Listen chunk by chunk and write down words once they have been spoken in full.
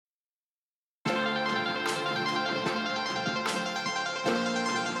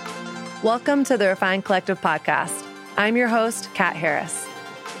Welcome to the Refined Collective podcast. I'm your host, Kat Harris.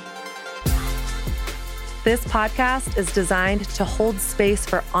 This podcast is designed to hold space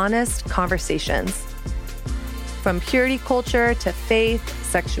for honest conversations. From purity culture to faith,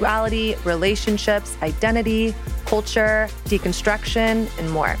 sexuality, relationships, identity, culture, deconstruction,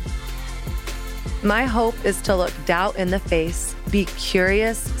 and more. My hope is to look doubt in the face, be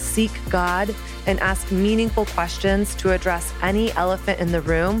curious, seek God, and ask meaningful questions to address any elephant in the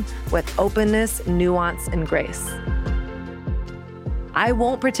room with openness, nuance, and grace. I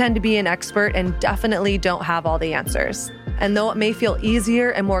won't pretend to be an expert and definitely don't have all the answers. And though it may feel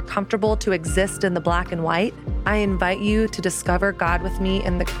easier and more comfortable to exist in the black and white, I invite you to discover God with me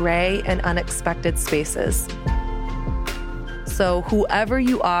in the gray and unexpected spaces. So whoever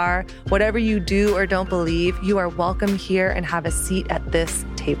you are, whatever you do or don't believe, you are welcome here and have a seat at this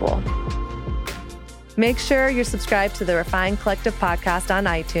table. Make sure you're subscribed to the Refined Collective podcast on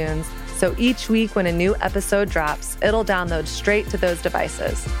iTunes, so each week when a new episode drops, it'll download straight to those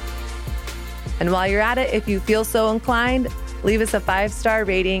devices. And while you're at it, if you feel so inclined, leave us a 5-star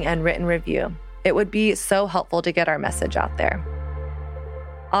rating and written review. It would be so helpful to get our message out there.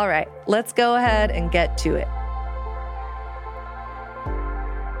 All right, let's go ahead and get to it.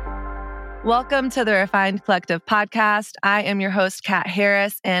 Welcome to the Refined Collective podcast. I am your host, Kat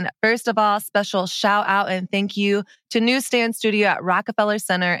Harris. And first of all, special shout out and thank you to Newsstand Studio at Rockefeller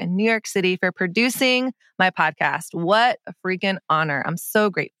Center in New York City for producing my podcast. What a freaking honor. I'm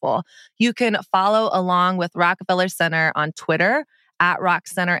so grateful. You can follow along with Rockefeller Center on Twitter at Rock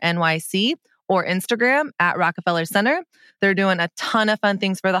Center NYC or Instagram at Rockefeller Center. They're doing a ton of fun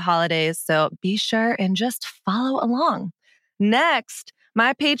things for the holidays, so be sure and just follow along. Next,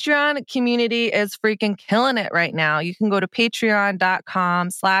 my Patreon community is freaking killing it right now. You can go to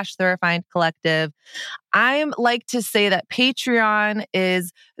patreon.com/therefinedcollective. I like to say that Patreon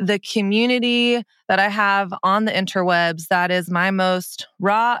is the community that I have on the interwebs that is my most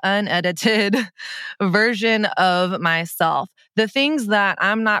raw, unedited version of myself. The things that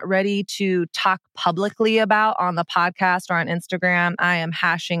I'm not ready to talk publicly about on the podcast or on Instagram, I am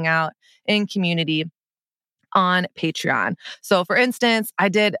hashing out in community on Patreon. So for instance, I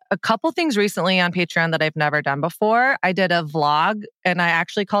did a couple things recently on Patreon that I've never done before. I did a vlog and I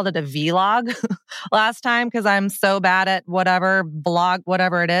actually called it a vlog last time because I'm so bad at whatever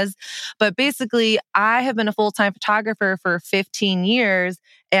it is. But basically, I have been a full-time photographer for 15 years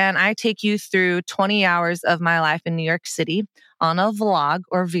and I take you through 20 hours of my life in New York City on a vlog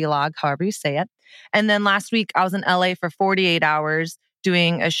or vlog, however you say it. And then last week, I was in LA for 48 hours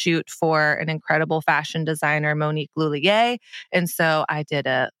doing a shoot for an incredible fashion designer, Monique Lullier. And so I did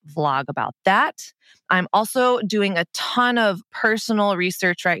a vlog about that. I'm also doing a ton of personal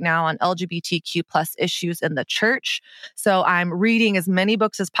research right now on LGBTQ plus issues in the church. So I'm reading as many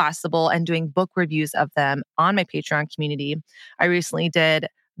books as possible and doing book reviews of them on my Patreon community. I recently did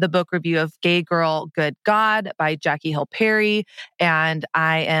the book review of Gay Girl, Good God by Jackie Hill Perry. And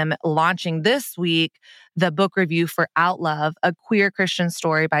I am launching this week the book review for Out Love, a queer Christian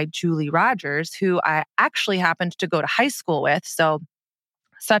story by Julie Rogers, who I actually happened to go to high school with. So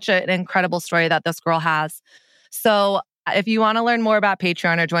such an incredible story that this girl has. So if you want to learn more about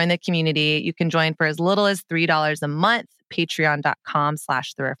Patreon or join the community, you can join for as little as $3 a month,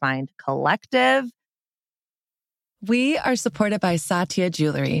 patreon.com/therefinedcollective. We are supported by Satya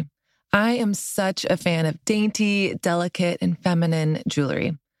Jewelry. I am such a fan of dainty, delicate, and feminine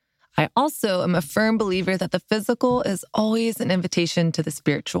jewelry. I also am a firm believer that the physical is always an invitation to the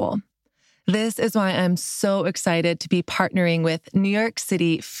spiritual. This is why I'm so excited to be partnering with New York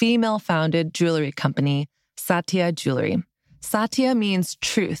City female-founded jewelry company, Satya Jewelry. Satya means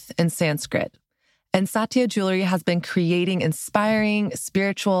truth in Sanskrit. And Satya Jewelry has been creating inspiring,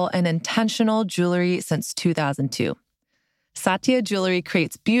 spiritual, and intentional jewelry since 2002. Satya Jewelry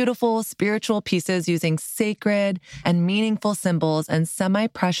creates beautiful spiritual pieces using sacred and meaningful symbols and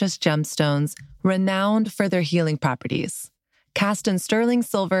semi-precious gemstones renowned for their healing properties. Cast in sterling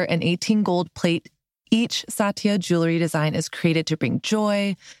silver and 18 gold plate, each Satya Jewelry design is created to bring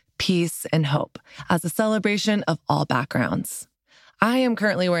joy, peace, and hope as a celebration of all backgrounds. I am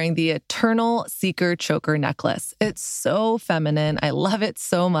currently wearing the Eternal Seeker Choker necklace. It's so feminine. I love it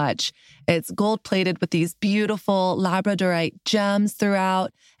so much. It's gold-plated with these beautiful labradorite gems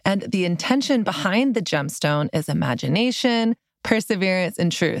throughout, and the intention behind the gemstone is imagination, perseverance,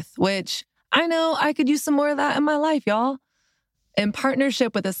 and truth, which I know I could use some more of that in my life, y'all. In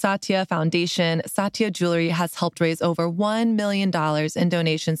partnership with the Satya Foundation, Satya Jewelry has helped raise over $1 million in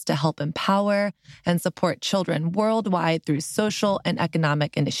donations to help empower and support children worldwide through social and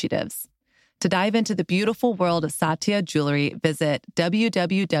economic initiatives. To dive into the beautiful world of Satya Jewelry, visit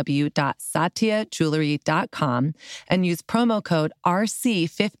www.satyajewelry.com and use promo code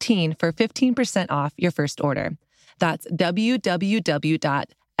RC15 for 15% off your first order. That's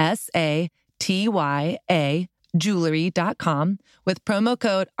www.satyajewelry.com with promo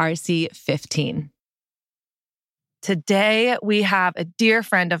code RC15. Today, we have a dear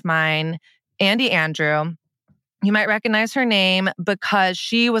friend of mine, Andi Andrew. You might recognize her name because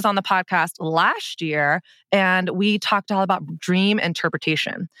she was on the podcast last year and we talked all about dream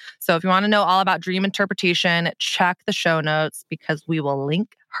interpretation. So if you want to know all about dream interpretation, check the show notes because we will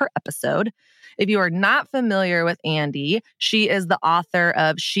link her episode. If you are not familiar with Andi, she is the author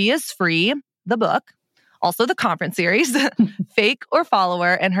of She Is Free, the book, also the conference series, Fake or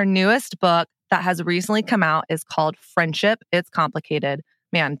Follower, and her newest book that has recently come out is called Friendship, It's Complicated.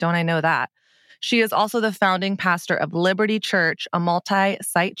 Man, don't I know that? She is also the founding pastor of Liberty Church, a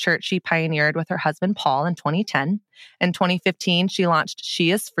multi-site church she pioneered with her husband, Paul, in 2010. In 2015, she launched She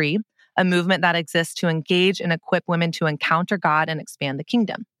Is Free, a movement that exists to engage and equip women to encounter God and expand the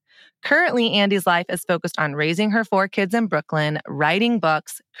kingdom. Currently, Andi's life is focused on raising her 4 kids in Brooklyn, writing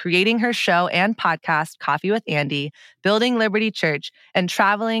books, creating her show and podcast, Coffee with Andi, building Liberty Church, and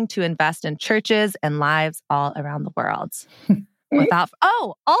traveling to invest in churches and lives all around the world.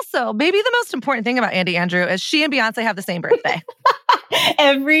 Also, maybe the most important thing about Andi Andrew is she and Beyonce have the same birthday.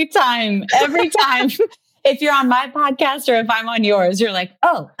 Every time. If you're on my podcast or if I'm on yours, you're like,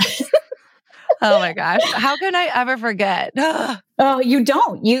 oh. Oh my gosh. How can I ever forget? Oh, you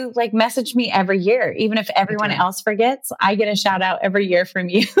don't. You message me every year. Even if everyone else forgets, I get a shout out every year from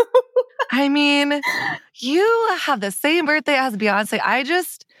you. I mean, you have the same birthday as Beyonce.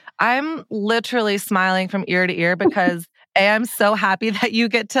 I'm literally smiling from ear to ear because I'm so happy that you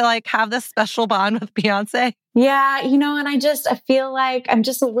get to have this special bond with Beyonce. Yeah, and I feel like I'm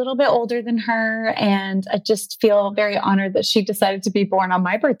just a little bit older than her, and I just feel very honored that she decided to be born on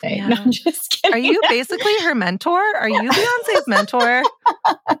my birthday. Yeah. No, I'm just kidding. Are you basically her mentor? Are you Beyonce's mentor?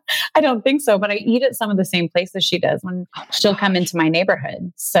 I don't think so, but I eat at some of the same places she does when she'll come into my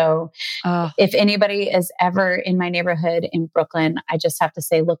neighborhood. So if anybody is ever in my neighborhood in Brooklyn, I just have to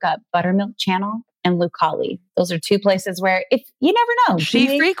say, look up Buttermilk Channel and Lucali. Those are 2 places where if you never know.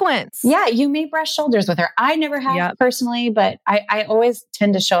 She frequents. Yeah, you may brush shoulders with her. I never have personally, but I always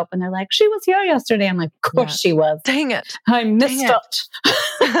tend to show up and they're like, she was here yesterday. I'm like, of course she was. Dang it. I missed it.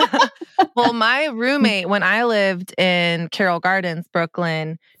 Well, my roommate, when I lived in Carroll Gardens,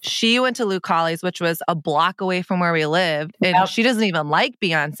 Brooklyn, she went to Lucali's, which was a block away from where we lived. And she doesn't even like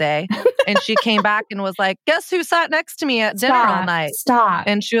Beyonce. And she came back and was like, guess who sat next to me at dinner all night? Stop.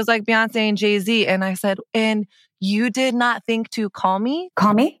 And she was like, Beyonce and Jay-Z. And I said, and you did not think to call me?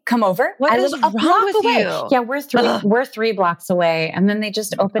 Call me? Come over? What is wrong with away. you? Yeah, we're 3 blocks away. And then they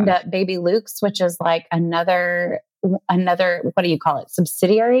just opened up Baby Luke's, which is like another, what do you call it?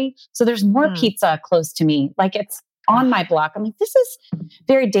 Subsidiary. So there's more pizza close to me. It's on my block. I'm like, this is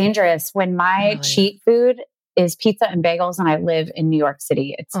very dangerous when my cheat food is pizza and bagels and I live in New York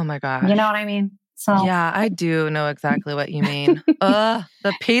City. It's, oh my gosh. You know what I mean? So yeah, I do know exactly what you mean. The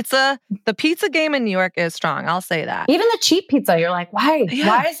pizza game in New York is strong. I'll say that. Even the cheap pizza, you're like, why? Yeah.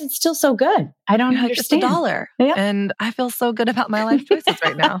 Why is it still so good? I don't understand. It's $1. Yeah. And I feel so good about my life choices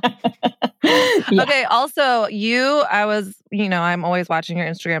right now. Yeah. Okay. Also, I'm always watching your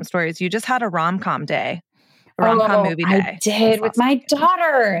Instagram stories. You just had a rom-com day. Rom-com movie day. I did with my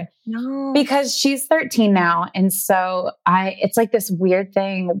daughter. No. Because she's 13 now. And so it's like this weird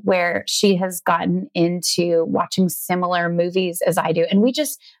thing where she has gotten into watching similar movies as I do. And we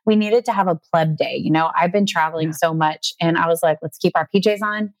needed to have a pleb day. I've been traveling so much and I was like, let's keep our PJs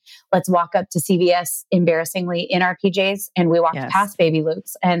on. Let's walk up to CVS embarrassingly in our PJs. And we walked past Baby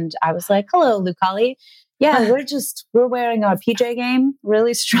Luke's and I was like, hello, Lucali. Yeah, we're wearing our PJ game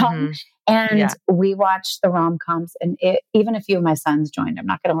really strong. Mm-hmm. And we watched the rom-coms and even a few of my sons joined. I'm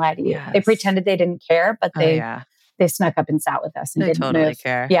not going to lie to you. Yes. They pretended they didn't care, but they snuck up and sat with us and didn't totally move.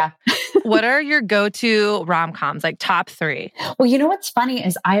 Care. Yeah. What are your go-to rom-coms, top 3? Well, you know what's funny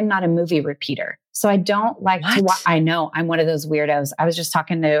is I am not a movie repeater. So I don't like to watch. I know I'm one of those weirdos. I was just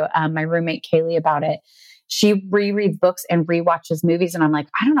talking to my roommate, Kaylee, about it. She rereads books and rewatches movies. And I'm like,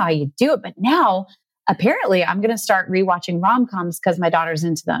 I don't know how you do it. But now apparently I'm going to start rewatching rom-coms because my daughter's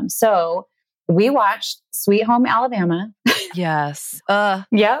into them. So we watched Sweet Home Alabama. Yes.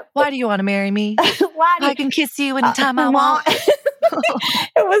 Yep. Why do you want to marry me? I can kiss you anytime I want. It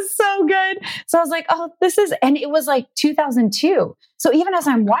was so good. So I was like, and it was 2002. So even as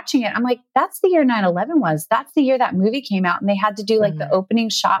I'm watching it, I'm like, that's the year 9/11 was. That's the year that movie came out. And they had to do the opening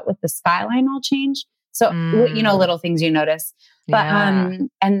shot with the skyline all changed. So, little things you notice. But Yeah.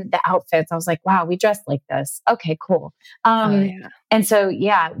 and the outfits, I was like, wow, we dressed like this. Okay, cool. Oh, yeah. And so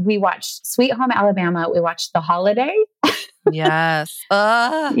we watched Sweet Home Alabama. We watched The Holiday. Yes.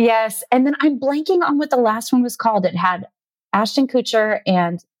 Yes. And then I'm blanking on what the last one was called. It had Ashton Kutcher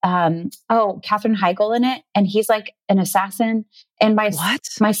and Katherine Heigl in it. And he's like an assassin. And What?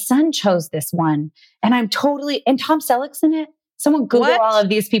 my son chose this one. And and Tom Selleck's in it. Someone Google What? all of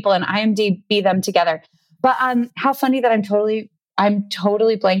these people and IMDb them together. But how funny that I'm totally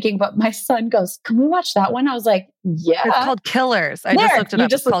blanking, but my son goes, "Can we watch that one?" I was like, "Yeah." It's called Killers. I just looked it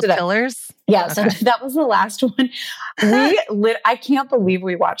up. It's called Killers. Yeah. Okay. So that was the last one. I can't believe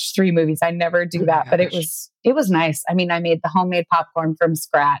we watched 3 movies. I never do that, but it was nice. I mean, I made the homemade popcorn from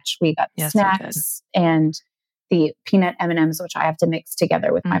scratch. We got snacks and the peanut M&Ms, which I have to mix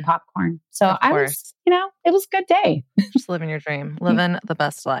together with my popcorn. So it was a good day. Just living your dream, living the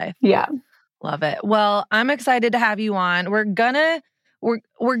best life. Yeah. Love it. Well, I'm excited to have you on. We're gonna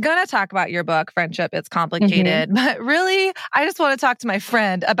talk about your book, Friendship It's Complicated, but really, I just want to talk to my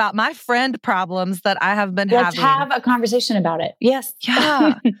friend about my friend problems that I have been having. Let's have a conversation about it. Yes.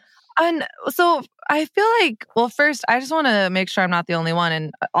 Yeah. And so I feel like, well, first, I just want to make sure I'm not the only one.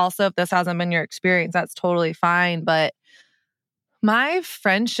 And also, if this hasn't been your experience, that's totally fine. But my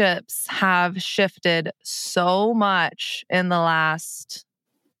friendships have shifted so much in the last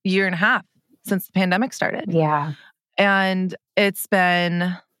year and a half since the pandemic started. Yeah. And it's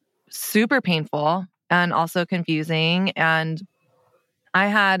been super painful and also confusing. And I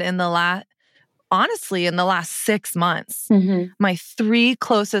had in the last 6 months, my 3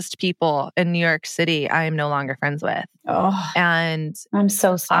 closest people in New York City, I am no longer friends with. Oh, and I'm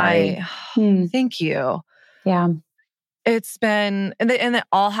so sorry. Thank you. Yeah. It's been, and it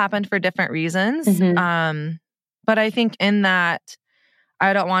all happened for different reasons. But I think in that,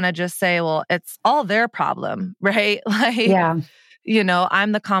 I don't want to just say, well, it's all their problem, right? I'm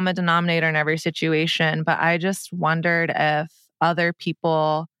the common denominator in every situation, but I just wondered if other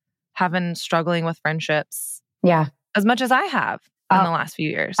people have been struggling with friendships as much as I have in the last few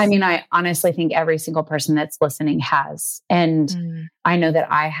years. I mean, I honestly think every single person that's listening has, and I know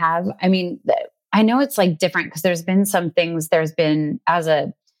that I have. I mean, I know it's like different because there's been some things,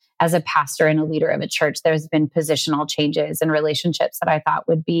 as a pastor and a leader of a church, there's been positional changes and relationships that I thought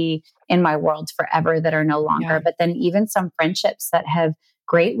would be in my world forever that are no longer. Yeah. But then even some friendships that have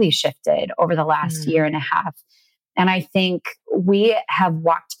greatly shifted over the last year and a half. And I think we have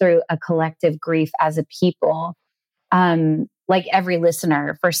walked through a collective grief as a people, like every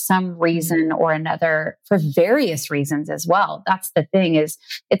listener, for some reason or another, for various reasons as well. That's the thing is,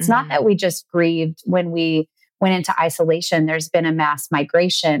 it's not that we just grieved when we went into isolation. There's been a mass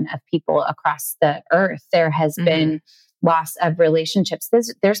migration of people across the earth. There has been loss of relationships.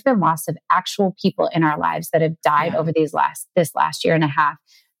 There's been loss of actual people in our lives that have died over this last year and a half.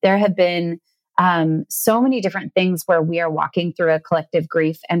 There have been so many different things where we are walking through a collective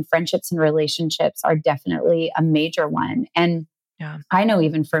grief, and friendships and relationships are definitely a major one. And I know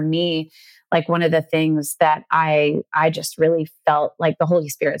even for me, like one of the things that I just really felt like the Holy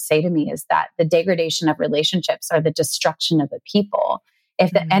Spirit say to me is that the degradation of relationships are the destruction of a people.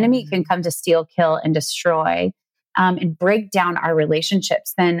 If the enemy can come to steal, kill, and destroy, and break down our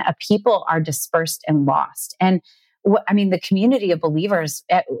relationships, then a people are dispersed and lost. And the community of believers,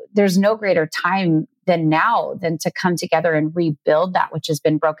 there's no greater time than now than to come together and rebuild that which has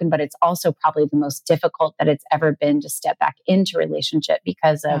been broken. But it's also probably the most difficult that it's ever been to step back into relationship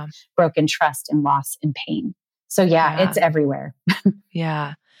because of broken trust and loss and pain. So it's everywhere.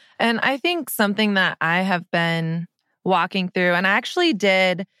 Yeah. And I think something that I have been walking through, and I actually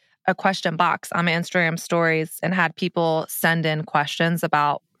did a question box on my Instagram stories and had people send in questions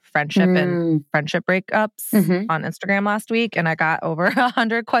about friendship and friendship breakups on Instagram last week. And I got over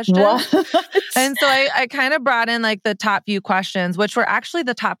 100 questions. What? And so I kind of brought in like the top few questions, which were actually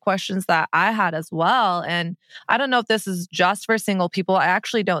the top questions that I had as well. And I don't know if this is just for single people. I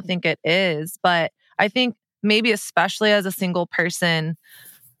actually don't think it is, but I think maybe especially as a single person,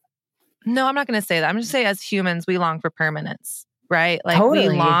 no, I'm not going to say that. I'm just saying as humans, we long for permanence. Right? Like we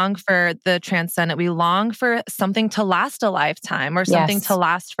long for the transcendent. We long for something to last a lifetime or something to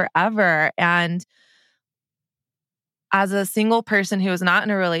last forever. And as a single person who is not in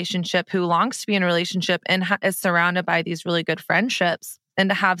a relationship, who longs to be in a relationship and is surrounded by these really good friendships, and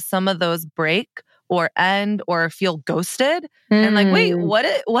to have some of those break or end or feel ghosted and like, wait, what?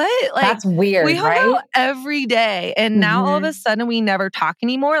 Like, that's weird. We hung out every day, and now all of a sudden we never talk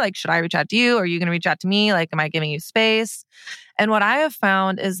anymore. Like, should I reach out to you? Or are you going to reach out to me? Like, am I giving you space? And what I have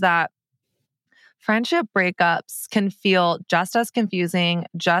found is that friendship breakups can feel just as confusing,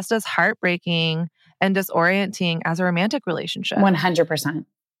 just as heartbreaking and disorienting as a romantic relationship. 100%.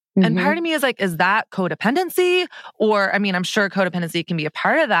 And part of me is like, is that codependency? Or, I mean, I'm sure codependency can be a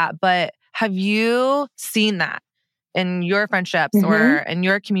part of that, but have you seen that in your friendships or in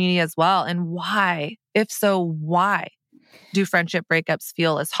your community as well? And why? If so, why do friendship breakups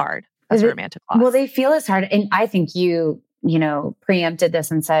feel as hard as a romantic loss? Well, they feel as hard. And I think you know, preempted this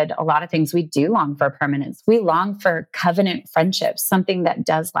and said a lot of things. We do long for permanence. We long for covenant friendships, something that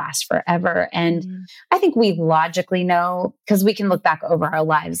does last forever. And I think we logically know, because we can look back over our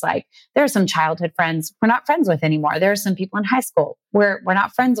lives, like there are some childhood friends we're not friends with anymore. There are some people in high school we're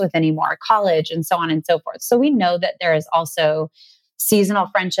not friends with anymore, college, and so on and so forth. So we know that there is also seasonal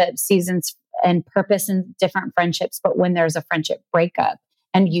friendships, seasons and purpose in different friendships. But when there's a friendship breakup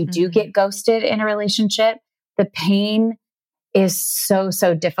and you do get ghosted in a relationship, the pain is so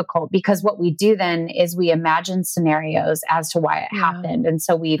difficult, because what we do then is we imagine scenarios as to why it happened. And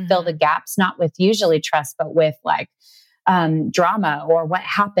so we fill the gaps, not with usually trust, but with like drama or what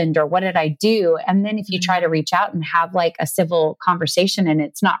happened or what did I do? And then if you try to reach out and have like a civil conversation and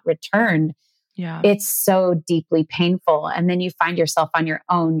it's not returned, it's so deeply painful. And then you find yourself on your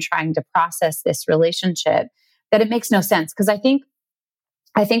own trying to process this relationship that it makes no sense. Because I think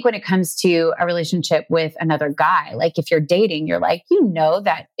when it comes to a relationship with another guy, like if you're dating, you're like, you know,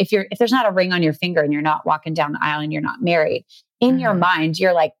 that if there's not a ring on your finger and you're not walking down the aisle and you're not married, in your mind,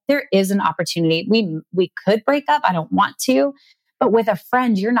 you're like, there is an opportunity. We could break up. I don't want to. But with a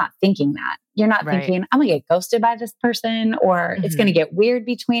friend, you're not thinking that. You're not thinking, I'm going to get ghosted by this person, or it's going to get weird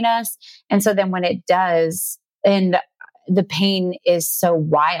between us. And so then when it does, and the pain is so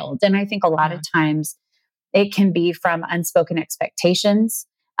wild. And I think a lot of times it can be from unspoken expectations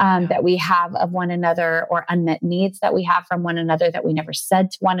that we have of one another, or unmet needs that we have from one another that we never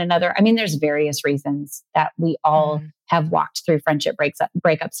said to one another. I mean, there's various reasons that we all have walked through friendship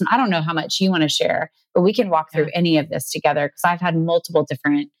breakups. And I don't know how much you want to share, but we can walk through any of this together, because I've had multiple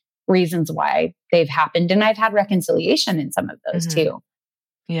different reasons why they've happened. And I've had reconciliation in some of those too.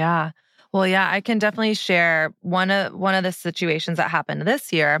 Yeah. Well, yeah, I can definitely share one of the situations that happened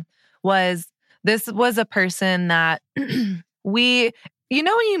this year this was a person that you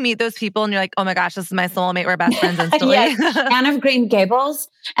know, when you meet those people and you're like, oh my gosh, this is my soulmate, we're best friends instantly. Anne of Green Gables.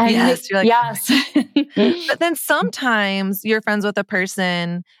 And you're like, yes. But then sometimes you're friends with a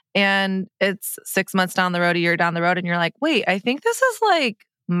person and it's 6 months down the road, a year down the road, and you're like, wait, I think this is like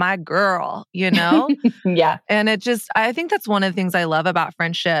my girl, you know? And I think that's one of the things I love about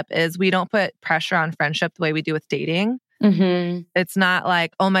friendship is we don't put pressure on friendship the way we do with dating. It's not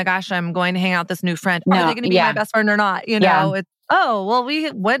like, oh my gosh, I'm going to hang out with this new friend. Are they going to be my best friend or not? You know, it's, oh, well, we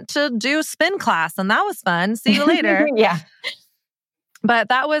went to do spin class and that was fun. See you later. But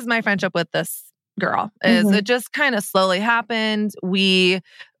that was my friendship with this girl. It just kind of slowly happened. We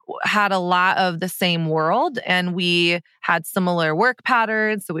had a lot of the same world and we had similar work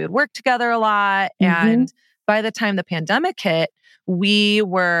patterns. So we would work together a lot. And by the time the pandemic hit, we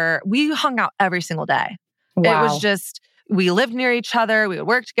hung out every single day. It was just, we lived near each other. We would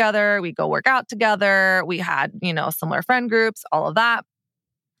work together. We'd go work out together. We had, similar friend groups, all of that.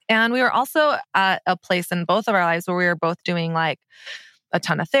 And we were also at a place in both of our lives where we were both doing like a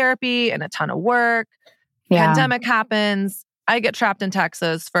ton of therapy and a ton of work. Pandemic happens. I get trapped in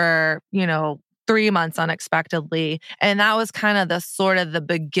Texas for, 3 months unexpectedly. And that was kind of the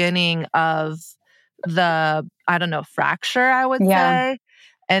beginning of the, fracture, I would say.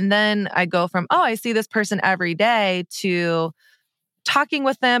 And then I go from, I see this person every day to talking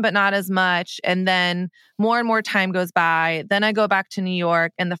with them, but not as much. And then more and more time goes by. Then I go back to New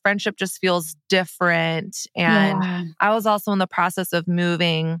York and the friendship just feels different. And I was also in the process of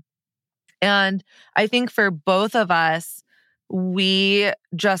moving. And I think for both of us, we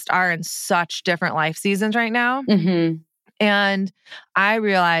just are in such different life seasons right now. And I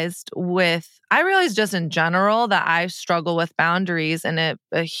realized just in general that I struggle with boundaries. And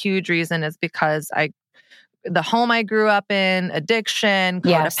a huge reason is because the home I grew up in, addiction,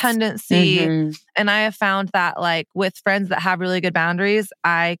 codependency. And I have found that like with friends that have really good boundaries,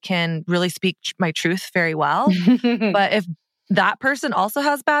 I can really speak my truth very well. But if that person also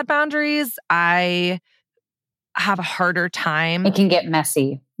has bad boundaries, I have a harder time. It can get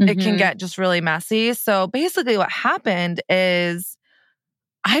messy. It can get just really messy. So basically what happened is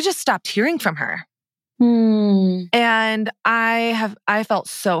I just stopped hearing from her. And I felt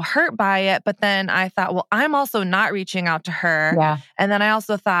so hurt by it. But then I thought, well, I'm also not reaching out to her. And then I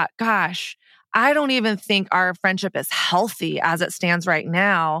also thought, gosh, I don't even think our friendship is healthy as it stands right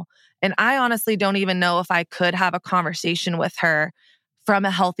now. And I honestly don't even know if I could have a conversation with her from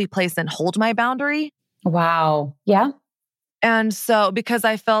a healthy place and hold my boundary. Wow. Yeah. And so, because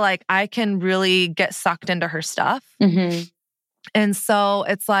I feel like I can really get sucked into her stuff. Mm-hmm. And so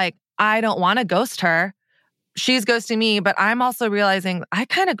it's like, I don't want to ghost her. She's ghosting me, but I'm also realizing I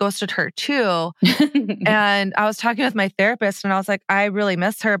kind of ghosted her too. And I was talking with my therapist and I was like, I really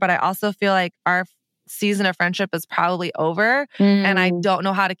miss her, but I also feel like our season of friendship is probably over. And I don't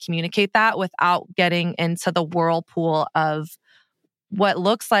know how to communicate that without getting into the whirlpool of what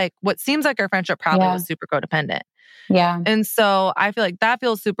seems like our friendship probably was super codependent. Yeah. And so I feel like that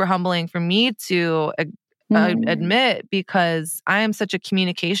feels super humbling for me to admit, because I am such a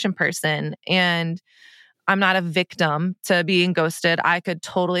communication person and I'm not a victim to being ghosted. I could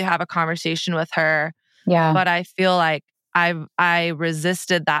totally have a conversation with her. Yeah. But I feel like I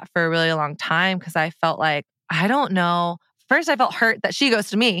resisted that for a really long time because I felt like, I don't know. First, I felt hurt that she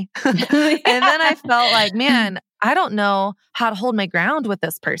ghosted me. And then I felt like, man, I don't know how to hold my ground with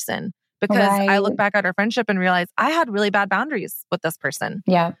this person, because I look back at our friendship and realize I had really bad boundaries with this person.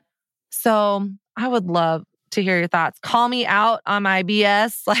 Yeah. So I would love to hear your thoughts. Call me out on my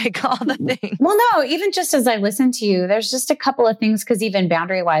BS, like all the things. Well, no, even just as I listen to you, there's just a couple of things, because even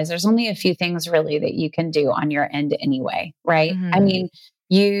boundary wise, there's only a few things really that you can do on your end anyway, right? Mm-hmm. I mean,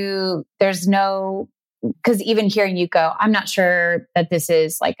 because even hearing you go, I'm not sure that this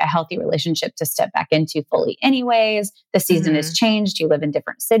is like a healthy relationship to step back into fully anyways. The season has changed. You live in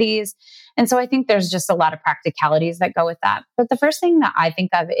different cities. And so I think there's just a lot of practicalities that go with that. But the first thing that I think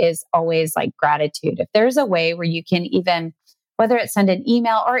of is always like gratitude. If there's a way where you can even, whether it's send an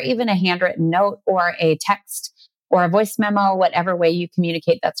email or even a handwritten note or a text or a voice memo, whatever way you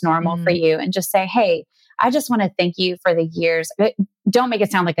communicate that's normal for you, and just say, hey, I just want to thank you for the years. Don't make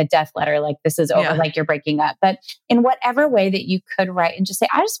it sound like a death letter, like this is over, like you're breaking up. But in whatever way that you could write, and just say,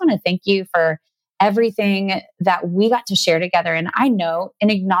 I just want to thank you for everything that we got to share together. And I know and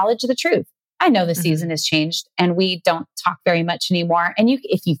acknowledge the truth. I know the season has changed and we don't talk very much anymore. And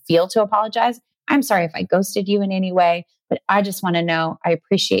if you feel to apologize, I'm sorry if I ghosted you in any way, but I just want to know I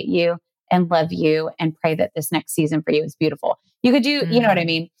appreciate you and love you and pray that this next season for you is beautiful. You could do, you know what I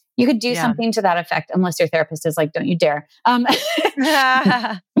mean? You could do something to that effect, unless your therapist is like, don't you dare. You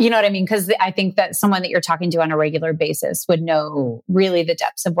know what I mean? Because I think that someone that you're talking to on a regular basis would know really the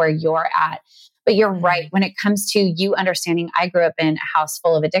depths of where you're at. But you're right. When it comes to you understanding, I grew up in a house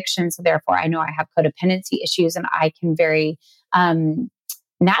full of addiction. So therefore, I know I have codependency issues, and I can very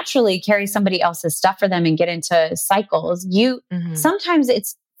naturally carry somebody else's stuff for them and get into cycles. Sometimes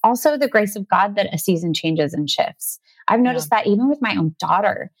it's also the grace of God that a season changes and shifts. I've noticed that even with my own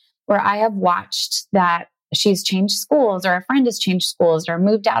daughter, where I have watched that she's changed schools, or a friend has changed schools, or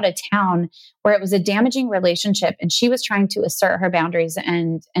moved out of town, where it was a damaging relationship and she was trying to assert her boundaries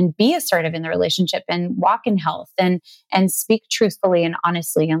and be assertive in the relationship and walk in health and speak truthfully and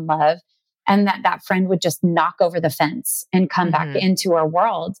honestly in love. And that friend would just knock over the fence and come back into our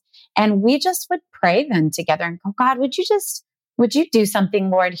world. And we just would pray then together and go, God, would you do something,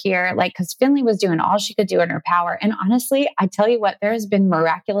 Lord, here? Like, because Finley was doing all she could do in her power. And honestly, I tell you what, there has been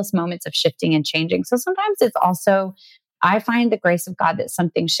miraculous moments of shifting and changing. So sometimes it's also, I find the grace of God that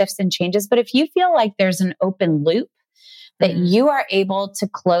something shifts and changes. But if you feel like there's an open loop that you are able to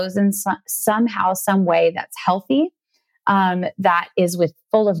close in somehow, some way that's healthy, that is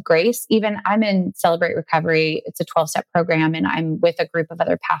full of grace. Even I'm in Celebrate Recovery. It's a 12-step program, and I'm with a group of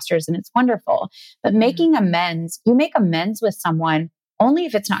other pastors, and it's wonderful. But making amends, you make amends with someone only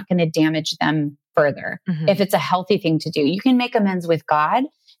if it's not going to damage them further. If it's a healthy thing to do, you can make amends with God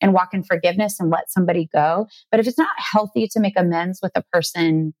and walk in forgiveness and let somebody go. But if it's not healthy to make amends with a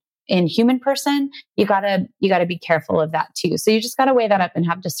person, human person, you gotta be careful of that too. So you just gotta weigh that up and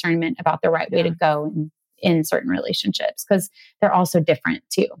have discernment about the right way to go in certain relationships, because they're also different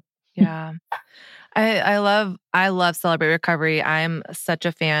too. Yeah. I love Celebrate Recovery. I'm such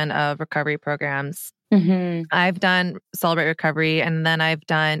a fan of recovery programs. I've done Celebrate Recovery, and then I've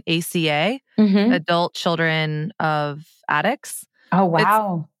done ACA, Adult Children of Addicts. Oh,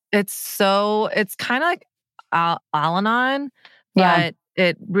 wow. It's kind of like Al-Anon, but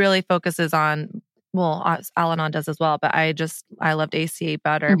it really focuses on, well, Al-Anon does as well, but I loved ACA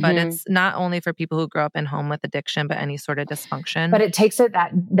better. But it's not only for people who grow up in home with addiction, but any sort of dysfunction. But it takes it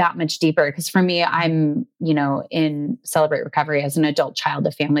that much deeper. Because for me, I'm, in Celebrate Recovery as an adult child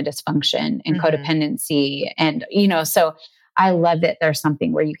of family dysfunction and codependency. And, so I love that there's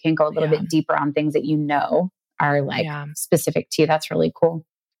something where you can go a little bit deeper on things that are like specific to you. That's really cool.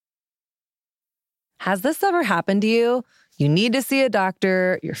 Has this ever happened to you? You need to see a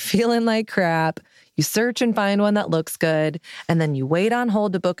doctor, you're feeling like crap, you search and find one that looks good, and then you wait on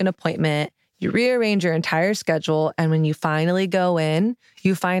hold to book an appointment, You rearrange your entire schedule, and when you finally go in,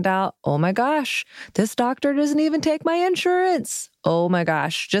 you find out, oh my gosh, this doctor doesn't even take my insurance. Oh my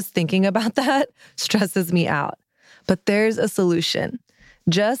gosh, just thinking about that stresses me out. But there's a solution.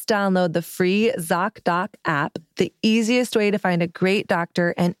 Just download the free ZocDoc app, the easiest way to find a great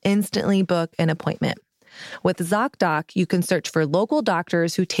doctor and instantly book an appointment. With ZocDoc, you can search for local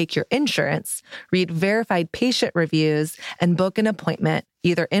doctors who take your insurance, read verified patient reviews, and book an appointment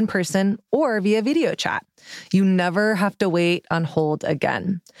either in person or via video chat. You never have to wait on hold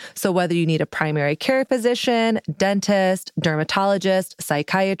again. So whether you need a primary care physician, dentist, dermatologist,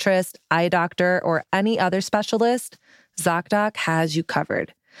 psychiatrist, eye doctor, or any other specialist, ZocDoc has you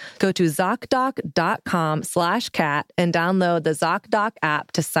covered. Go to ZocDoc.com/cat and download the ZocDoc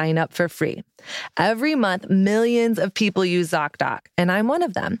app to sign up for free. Every month, millions of people use ZocDoc, and I'm one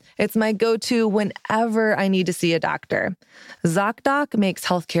of them. It's my go-to whenever I need to see a doctor. ZocDoc makes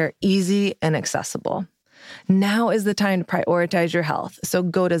healthcare easy and accessible. Now is the time to prioritize your health. So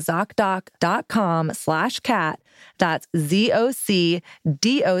go to ZocDoc.com/cat. That's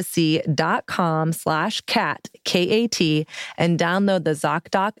ZocDoc.com/cat, KAT, and download the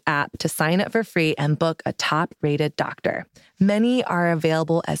ZocDoc app to sign up for free and book a top-rated doctor. Many are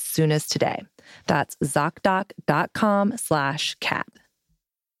available as soon as today. That's ZocDoc.com/cat.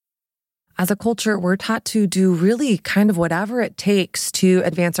 As a culture, we're taught to do really kind of whatever it takes to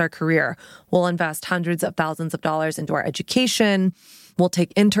advance our career. We'll invest hundreds of thousands of dollars into our education. We'll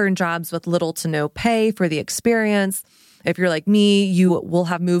take intern jobs with little to no pay for the experience. If you're like me, you will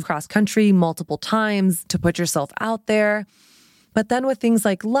have moved cross country multiple times to put yourself out there. But then with things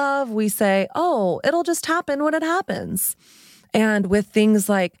like love, we say, oh, it'll just happen when it happens. And with things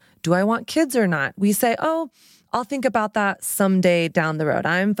like, do I want kids or not? We say, oh, I'll think about that someday down the road.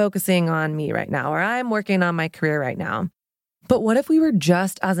 I'm focusing on me right now, or I'm working on my career right now. But what if we were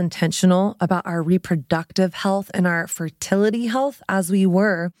just as intentional about our reproductive health and our fertility health as we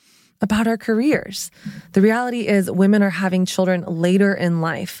were about our careers? The reality is women are having children later in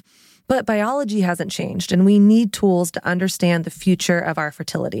life, but biology hasn't changed, and we need tools to understand the future of our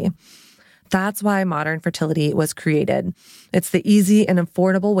fertility. That's why modern fertility was created. It's the easy and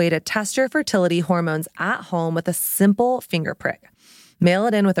affordable way to test your fertility hormones at home with a simple finger prick. Mail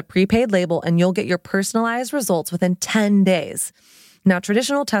it in with a prepaid label and you'll get your personalized results within 10 days. Now,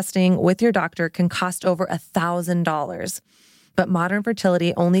 traditional testing with your doctor can cost over $1,000, but modern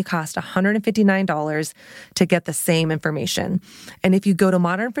fertility only costs $159 to get the same information. And if you go to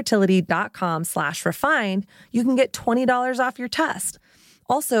modernfertility.com/refined, you can get $20 off your test.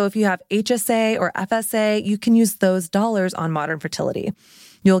 Also, if you have HSA or FSA, you can use those dollars on Modern Fertility.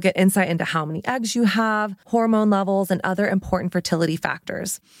 You'll get insight into how many eggs you have, hormone levels, and other important fertility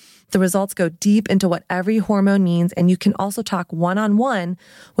factors. The results go deep into what every hormone means, and you can also talk one-on-one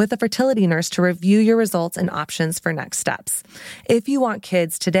with a fertility nurse to review your results and options for next steps. If you want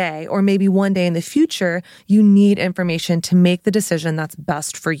kids today, or maybe one day in the future, you need information to make the decision that's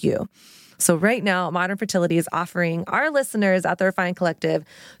best for you. So right now, Modern Fertility is offering our listeners at the Refined Collective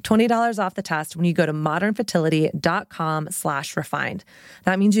 $20 off the test when you go to modernfertility.com/refined.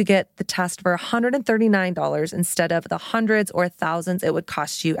 That means you get the test for $139 instead of the hundreds or thousands it would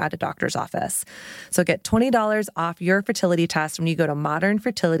cost you at a doctor's office. So get $20 off your fertility test when you go to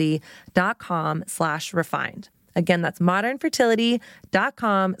modernfertility.com/refined. Again, that's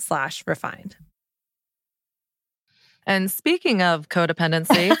modernfertility.com/refined. And speaking of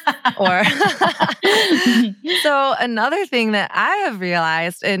codependency, so another thing that I have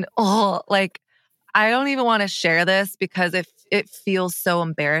realized, and I don't even want to share this because it feels so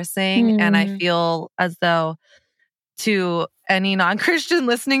embarrassing. And I feel as though to any non-Christian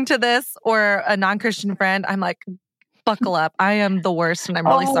listening to this or a non-Christian friend, I'm like, buckle up. I am the worst. And I'm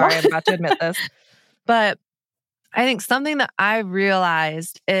really sorry I'm about to admit this. But I think something that I've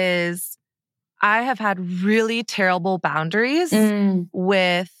realized is I have had really terrible boundaries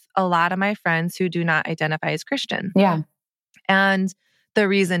with a lot of my friends who do not identify as Christian. Yeah. And the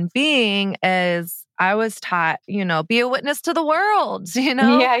reason being is I was taught, be a witness to the world,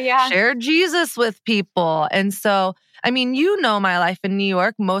 share Jesus with people. And so, my life in New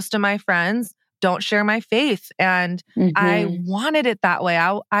York, most of my friends don't share my faith. And I wanted it that way.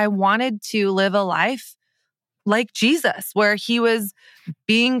 I wanted to live a life like Jesus, where he was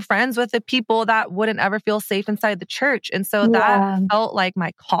being friends with the people that wouldn't ever feel safe inside the church. And so that felt like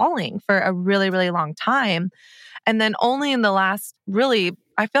my calling for a really, really long time. And then only in the last, I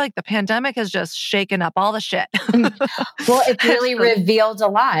feel like the pandemic has just shaken up all the shit. Well, it really revealed a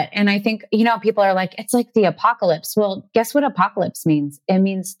lot. And I think, people are like, it's like the apocalypse. Well, guess what apocalypse means? It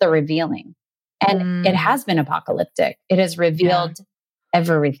means the revealing. And it has been apocalyptic. It has revealed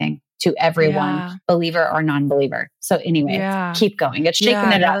everything to everyone, Yeah. believer or non-believer. So anyway, Yeah. keep going. It's shaking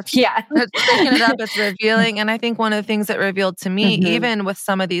Yeah, it no, up. Yeah. it's shaking it up. It's revealing. And I think one of the things that revealed to me, even with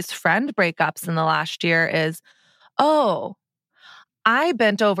some of these friend breakups in the last year is, oh, I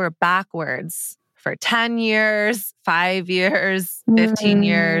bent over backwards for 10 years, 5 years, 15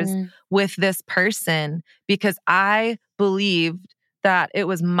 years Mm, with this person because I believed that it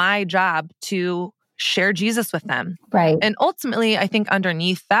was my job to share Jesus with them. right. And ultimately, I think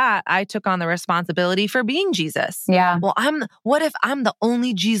underneath that, I took on the responsibility for being Jesus. Yeah. Well, what if I'm the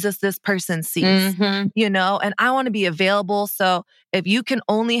only Jesus this person sees? Mm-hmm. And I want to be available. So if you can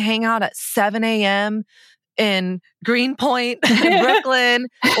only hang out at 7 a.m. in Greenpoint, Brooklyn,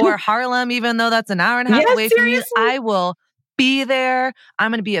 or Harlem, even though that's an hour and a half Yeah, away from you, seriously. I will be there.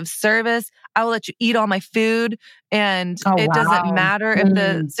 I'm going to be of service. I will let you eat all my food. And Oh, it doesn't wow. matter if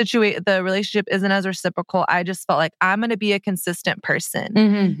the relationship isn't as reciprocal. I just felt like I'm going to be a consistent person.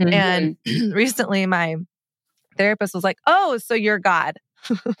 Mm-hmm, And recently my therapist was like, oh, so you're God.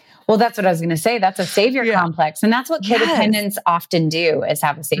 Well, that's what I was going to say. That's a savior Yeah. complex. And that's what Yes. codependents often do is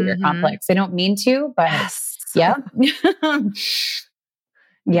have a savior complex. They don't mean to, but Yes. yeah.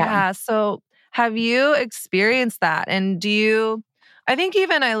 Yeah. So have you experienced that? And I think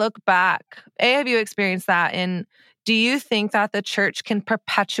even I look back, have you experienced that? And do you think that the church can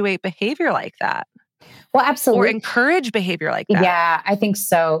perpetuate behavior like that Well, or absolutely. encourage behavior like that? Yeah, I think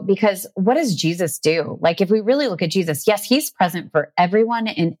so. Because what does Jesus do? Like, if we really look at Jesus, yes, he's present for everyone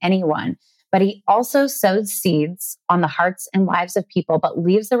and anyone, but he also sows seeds on the hearts and lives of people, but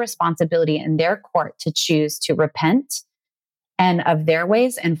leaves the responsibility in their court to choose to repent and of their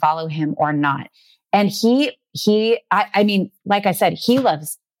ways and follow him or not. And I mean, like I said, he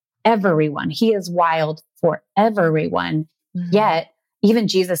loves everyone. He is wild for everyone. Yet, even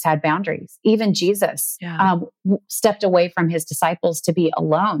Jesus had boundaries. Even Jesus stepped away from his disciples to be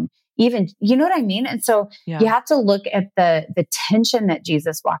alone. Even, you know what I mean? And so you have to look at the tension that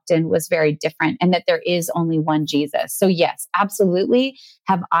Jesus walked in was very different and that there is only one Jesus. So yes, absolutely.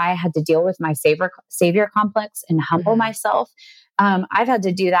 Have I had to deal with my savior complex and humble myself? I've had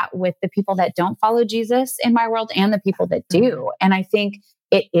to do that with the people that don't follow Jesus in my world and the people that do. And I think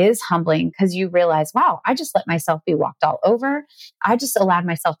it is humbling because you realize, wow, I just let myself be walked all over. I just allowed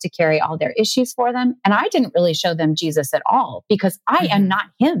myself to carry all their issues for them. And I didn't really show them Jesus at all because I am not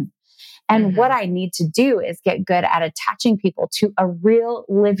him. And what I need to do is get good at attaching people to a real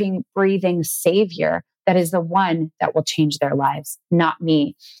living, breathing savior that is the one that will change their lives, not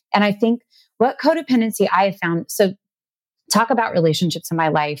me. And I think what codependency I have found, so talk about relationships in my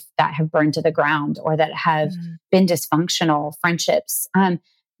life that have burned to the ground or that have been dysfunctional friendships.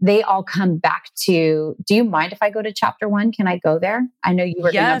 They all come back to, do you mind if I go to chapter 1? Can I go there? I know you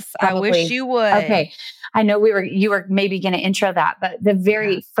were Yes, I wish you would. Okay. I know you were maybe going to intro that, but the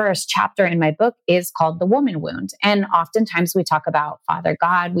very first chapter in my book is called The Woman Wound. And oftentimes we talk about Father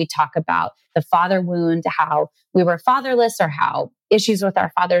God. We talk about the father wound, how we were fatherless or how issues with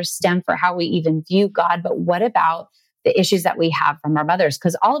our fathers stem for how we even view God. But what about the issues that we have from our mothers?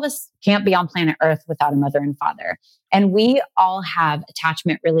 Because all of us can't be on planet Earth without a mother and father. And we all have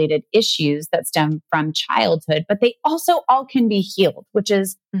attachment related issues that stem from childhood, but they also all can be healed, which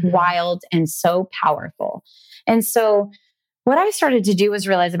is wild and so powerful. And so what I started to do was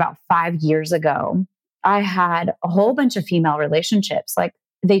realize about 5 years ago, I had a whole bunch of female relationships. Like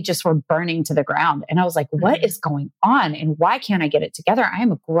they just were burning to the ground. And I was like, what is going on? And why can't I get it together? I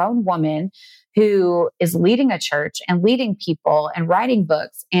am a grown woman who is leading a church and leading people and writing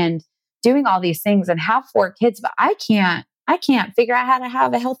books and doing all these things and have 4 kids, but I can't figure out how to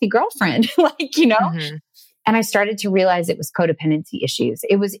have a healthy girlfriend, And I started to realize it was codependency issues.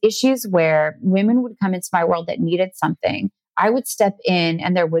 It was issues where women would come into my world that needed something. I would step in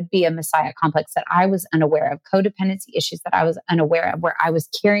and there would be a Messiah complex that I was unaware of, codependency issues that I was unaware of, where I was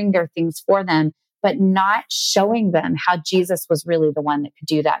carrying their things for them, but not showing them how Jesus was really the one that could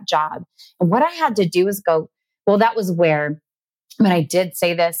do that job. And what I had to do is go, well, that was where, when I did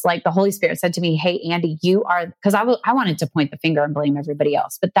say this, like the Holy Spirit said to me, hey, Andi, you are, because I wanted to point the finger and blame everybody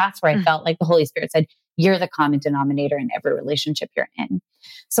else. But that's where I felt like the Holy Spirit said, you're the common denominator in every relationship you're in.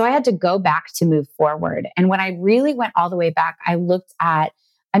 So I had to go back to move forward. And when I really went all the way back, I looked at,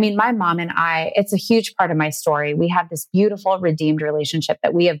 my mom and I, it's a huge part of my story. We have this beautiful redeemed relationship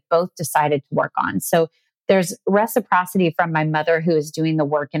that we have both decided to work on. So there's reciprocity from my mother who is doing the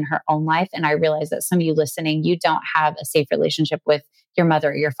work in her own life. And I realize that some of you listening, you don't have a safe relationship with your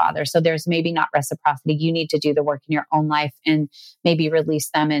mother or your father. So there's maybe not reciprocity. You need to do the work in your own life and maybe release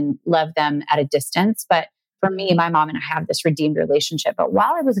them and love them at a distance. But for me, my mom and I have this redeemed relationship. But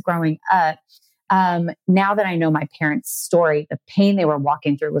while I was growing up, now that I know my parents' story, the pain they were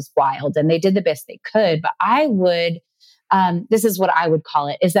walking through was wild, and they did the best they could. But I would, this is what I would call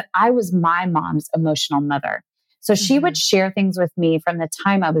it, is that I was my mom's emotional mother. So she would share things with me from the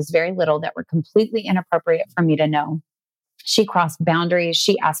time I was very little that were completely inappropriate for me to know. She crossed boundaries.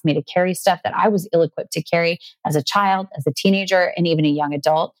 She asked me to carry stuff that I was ill-equipped to carry as a child, as a teenager, and even a young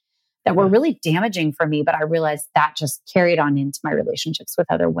adult that were really damaging for me. But I realized that just carried on into my relationships with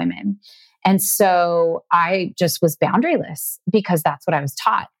other women. And so I just was boundaryless because that's what I was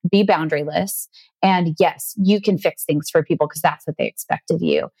taught. Be boundaryless. And yes, you can fix things for people because that's what they expect of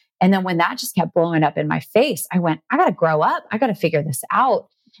you. And then when that just kept blowing up in my face, I went, I got to grow up. I got to figure this out.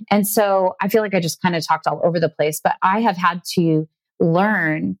 And so I feel like I just kind of talked all over the place, but I have had to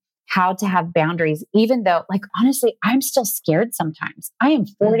learn how to have boundaries, even though, like, honestly, I'm still scared sometimes. I am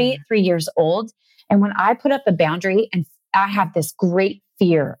 43 years old. And when I put up a boundary and I have this great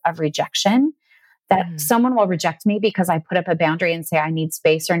fear of rejection, that someone will reject me because I put up a boundary and say, I need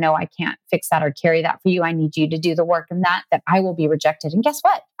space, or no, I can't fix that or carry that for you. I need you to do the work in that I will be rejected. And guess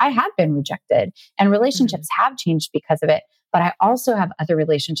what? I have been rejected, and relationships have changed because of it. But I also have other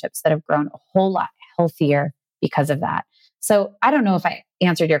relationships that have grown a whole lot healthier because of that. So I don't know if I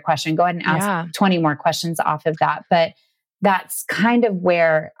answered your question. Go ahead and ask 20 more questions off of that. But that's kind of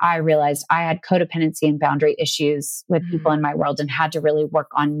where I realized I had codependency and boundary issues with people in my world and had to really work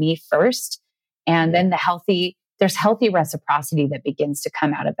on me first. And then there's healthy reciprocity that begins to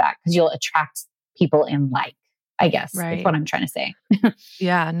come out of that, because you'll attract people in like, I guess, is what I'm trying to say.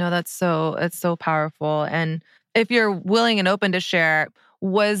 Yeah, no, it's so powerful. And if you're willing and open to share,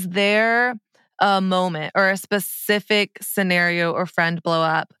 was there a moment or a specific scenario or friend blow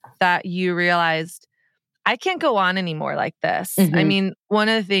up that you realized, I can't go on anymore like this? I mean, one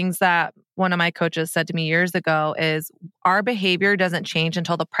of the things that one of my coaches said to me years ago is our behavior doesn't change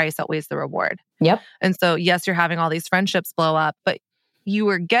until the price outweighs the reward. Yep. And so, yes, you're having all these friendships blow up, but you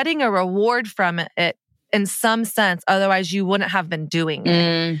were getting a reward from it in some sense. Otherwise, you wouldn't have been doing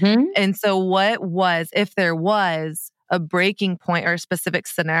it. And so what was, if there was a breaking point or a specific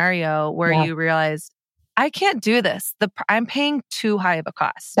scenario where you realized, I can't do this. I'm paying too high of a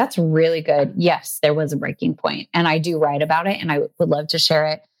cost. That's really good. Yes, there was a breaking point, and I do write about it, and I would love to share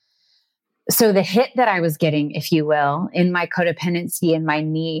it. So the hit that I was getting, if you will, in my codependency and my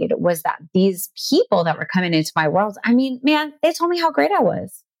need was that these people that were coming into my world, I mean, man, they told me how great I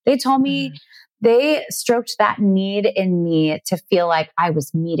was. They told me, they stroked that need in me to feel like I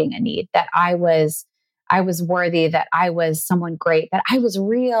was meeting a need, that I was worthy, that I was someone great, that I was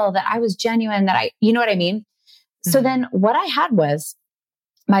real, that I was genuine, you know what I mean? So then what I had was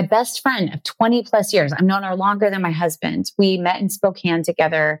my best friend of 20 plus years. I've known her longer than my husband. We met in Spokane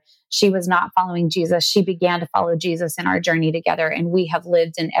together. She was not following Jesus. She began to follow Jesus in our journey together. And we have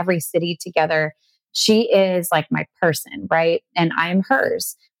lived in every city together. She is like my person, right? And I'm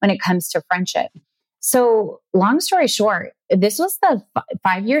hers when it comes to friendship. So long story short, this was the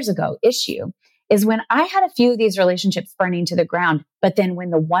 5 years ago issue, is when I had a few of these relationships burning to the ground. But then when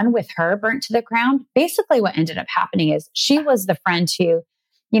the one with her burnt to the ground, basically what ended up happening is she was the friend who,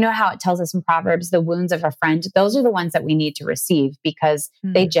 you know how it tells us in Proverbs, the wounds of a friend, those are the ones that we need to receive because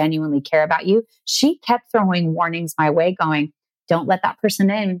they genuinely care about you. She kept throwing warnings my way going, don't let that person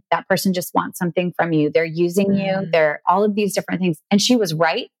in. That person just wants something from you. They're using you. They're all of these different things. And she was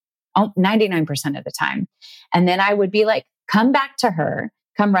right 99% of the time. And then I would be like, come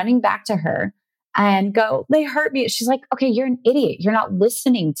running back to her and go, they hurt me. She's like, okay, you're an idiot. You're not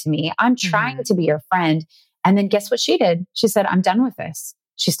listening to me. I'm trying to be your friend. And then guess what she did? She said, I'm done with this.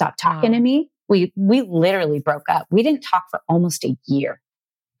 She stopped talking to me. We literally broke up. We didn't talk for almost a year.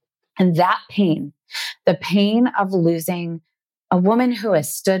 And that pain, the pain of losing a woman who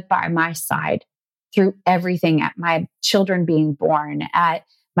has stood by my side through everything, at my children being born, at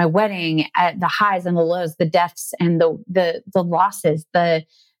my wedding, at the highs and the lows, the deaths and the losses,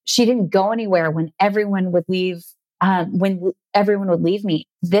 she didn't go anywhere when everyone would leave. When everyone would leave me,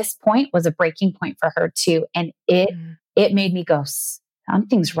 this point was a breaking point for her too. And it made me go,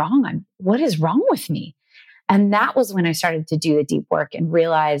 something's wrong. What is wrong with me? And that was when I started to do the deep work and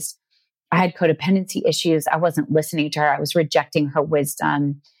realized I had codependency issues. I wasn't listening to her. I was rejecting her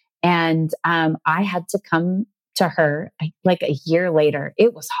wisdom. And I had to come to her like a year later.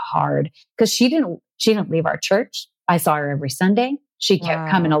 It was hard because she didn't leave our church. I saw her every Sunday. She kept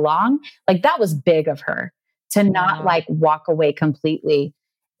coming along. Like, that was big of her to not like walk away completely.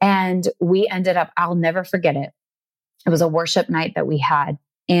 And we ended up, I'll never forget it. It was a worship night that we had.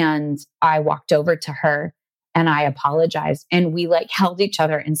 And I walked over to her and I apologized. And we like held each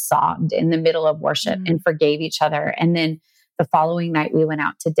other and sobbed in the middle of worship and forgave each other. And then the following night we went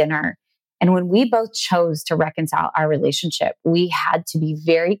out to dinner. And when we both chose to reconcile our relationship, we had to be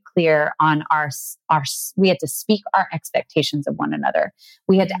very clear on we had to speak our expectations of one another.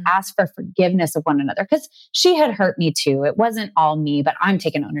 We had to ask for forgiveness of one another because she had hurt me too. It wasn't all me, but I'm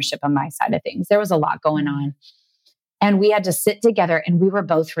taking ownership on my side of things. There was a lot going on. And we had to sit together, and we were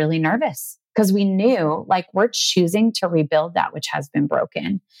both really nervous because we knew, like, we're choosing to rebuild that which has been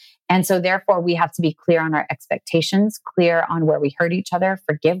broken. And so therefore we have to be clear on our expectations, clear on where we hurt each other,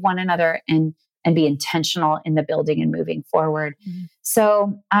 forgive one another, and be intentional in the building and moving forward.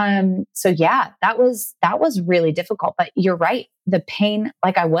 So yeah, that was really difficult, but you're right. The pain,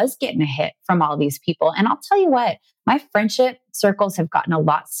 like, I was getting a hit from all these people. And I'll tell you what, my friendship circles have gotten a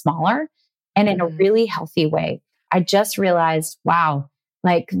lot smaller, and in a really healthy way. I just realized, wow,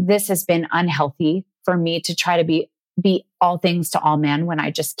 like, this has been unhealthy for me to try to be all things to all men when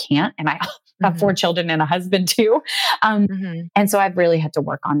I just can't. And I have 4 children and a husband too. And so I've really had to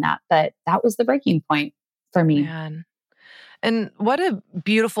work on that. But that was the breaking point for me. Man. And what a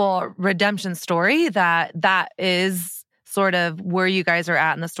beautiful redemption story that is sort of where you guys are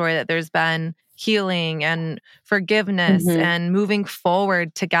at in the story, that there's been healing and forgiveness and moving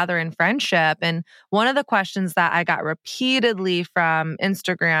forward together in friendship. And one of the questions that I got repeatedly from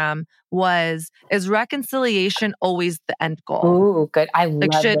Instagram was, is reconciliation always the end goal? Oh, good. I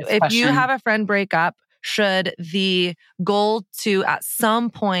love this if question. you have a friend break up, should the goal to at some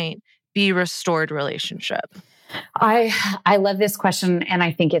point be restored relationship? I love this question. And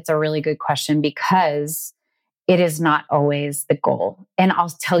I think it's a really good question because it is not always the goal. And I'll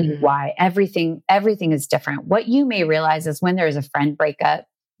tell you why. Everything is different. What you may realize is when there is a friend breakup,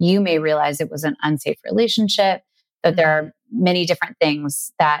 you may realize it was an unsafe relationship, that there are many different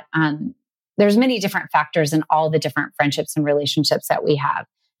things that, there's many different factors in all the different friendships and relationships that we have.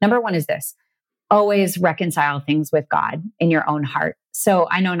 Number one is this: always reconcile things with God in your own heart. So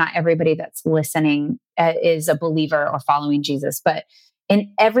I know not everybody that's listening is a believer or following Jesus, but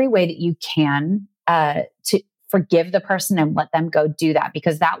in every way that you can, to forgive the person and let them go, do that,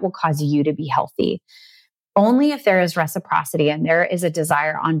 because that will cause you to be healthy. Only if there is reciprocity and there is a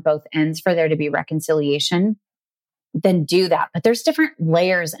desire on both ends for there to be reconciliation, then do that. But there's different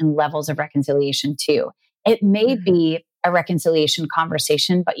layers and levels of reconciliation too. It may be a reconciliation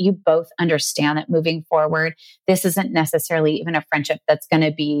conversation, but you both understand that moving forward, this isn't necessarily even a friendship that's going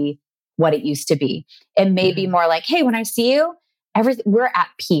to be what it used to be. It may be more like, hey, when I see you, we're at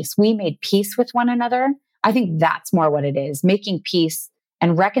peace. We made peace with one another. I think that's more what it is, making peace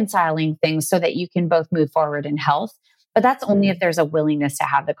and reconciling things so that you can both move forward in health. But that's only if there's a willingness to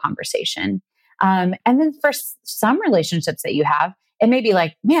have the conversation. And then for some relationships that you have, it may be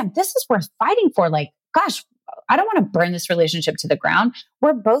like, man, this is worth fighting for. Like, gosh, I don't want to burn this relationship to the ground.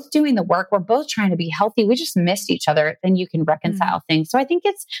 We're both doing the work. We're both trying to be healthy. We just missed each other. Then you can reconcile things. So I think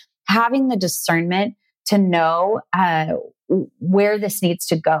it's having the discernment to know where this needs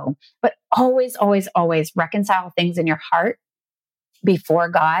to go. But always, always, always reconcile things in your heart before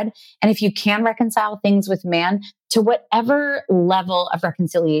God. And if you can reconcile things with man, to whatever level of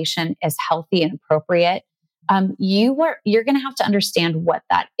reconciliation is healthy and appropriate, you're going to have to understand what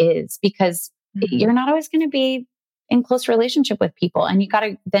that is, because you're not always going to be in close relationship with people. And you got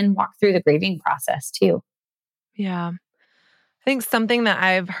to then walk through the grieving process too. Yeah. I think something that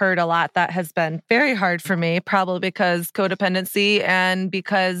I've heard a lot that has been very hard for me, probably because codependency and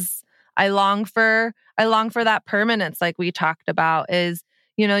because I long for that permanence, like we talked about, is,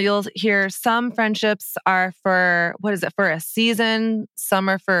 you'll hear some friendships are for a season, some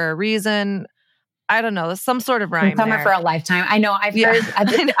are for a reason. I don't know, some sort of rhyme. And some are for a lifetime. I know. I've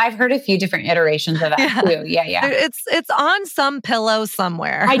heard a few different iterations of that too. Yeah. It's on some pillow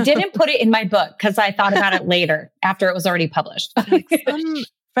somewhere. I didn't put it in my book because I thought about it later after it was already published. Some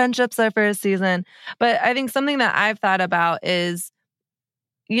friendships are for a season, but I think something that I've thought about is,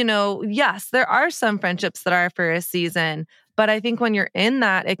 yes, there are some friendships that are for a season, but I think when you're in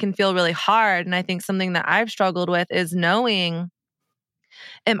that, it can feel really hard. And I think something that I've struggled with is knowing,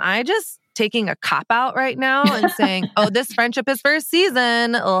 am I just taking a cop-out right now and saying, oh, this friendship is for a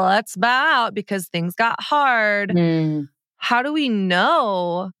season, let's bow out because things got hard? How do we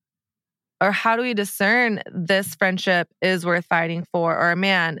know, or how do we discern this friendship is worth fighting for? Or,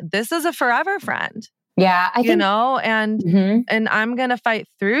 man, this is a forever friend. Yeah, I think, and I'm going to fight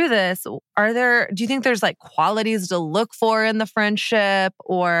through this. Do you think there's like qualities to look for in the friendship,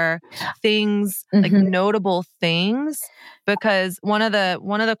 or things like notable things? Because one of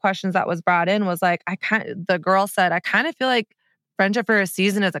the questions that was brought in was like, the girl said, I kind of feel like friendship for a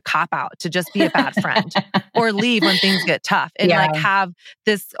season is a cop-out to just be a bad friend or leave when things get tough, and like have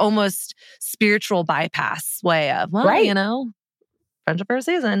this almost spiritual bypass way of, well, right. friendship for a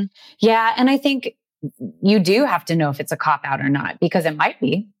season. Yeah. And I think you do have to know if it's a cop out or not, because it might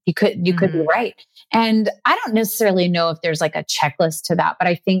be. You could be right. And I don't necessarily know if there's like a checklist to that, but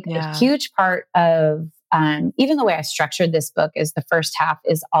I think a huge part of even the way I structured this book is the first half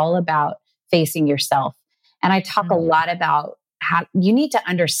is all about facing yourself. And I talk a lot about how you need to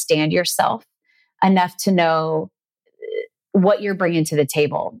understand yourself enough to know what you're bringing to the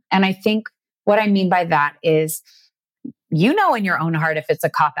table. And I think what I mean by that is, you know, in your own heart, if it's a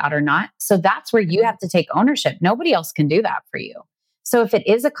cop out or not. So that's where you have to take ownership. Nobody else can do that for you. So if it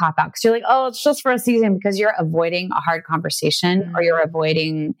is a cop out, because you're like, oh, it's just for a season, because you're avoiding a hard conversation or you're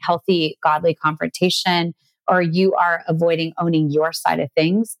avoiding healthy, godly confrontation, or you are avoiding owning your side of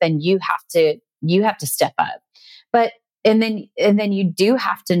things, then you have to step up. But, and then you do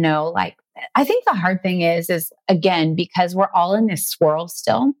have to know, like, I think the hard thing is again, because we're all in this swirl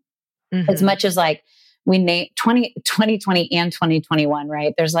still, as much as like, we name 2020 and 2021,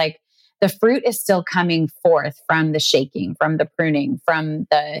 right? There's like, the fruit is still coming forth from the shaking, from the pruning, from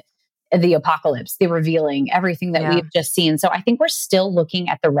the apocalypse, the revealing, everything that we've just seen. So I think we're still looking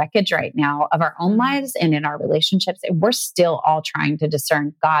at the wreckage right now of our own lives and in our relationships. And we're still all trying to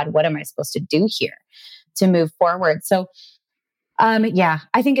discern, God, what am I supposed to do here to move forward? So,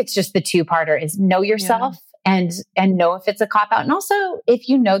 I think it's just the two-parter is know yourself. And know if it's a cop out. And also, if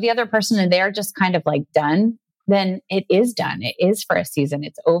you know the other person and they're just kind of like done, then it is done. It is for a season.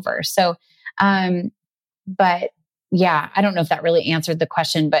 It's over. So, but yeah, I don't know if that really answered the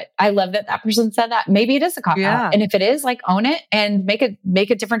question, but I love that person said that. Maybe it is a cop out. And if it is, like, own it and make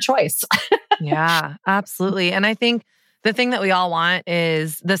a different choice. Yeah, absolutely. And I think the thing that we all want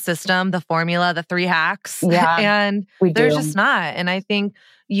is the system, the formula, the 3 hacks. Yeah, and there's just not. And I think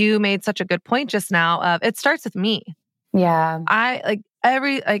you made such a good point just now of it starts with me. Yeah. I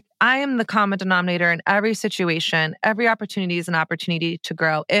am the common denominator in every situation. Every opportunity is an opportunity to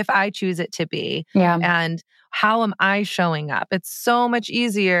grow if I choose it to be. Yeah. And how am I showing up? It's so much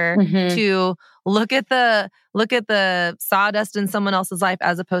easier to look at the sawdust in someone else's life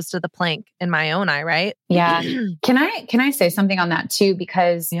as opposed to the plank in my own eye, right? Yeah. Can I say something on that too?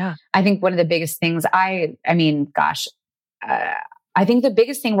 Because I think one of the biggest things I think the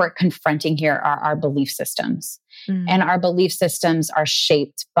biggest thing we're confronting here are our belief systems. And our belief systems are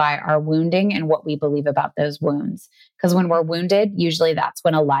shaped by our wounding and what we believe about those wounds. Because when we're wounded, usually that's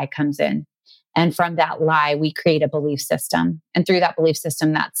when a lie comes in. And from that lie, we create a belief system. And through that belief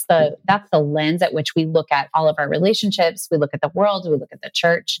system, that's the lens at which we look at all of our relationships. We look at the world, we look at the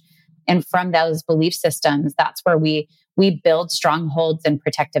church. And from those belief systems, that's where we build strongholds and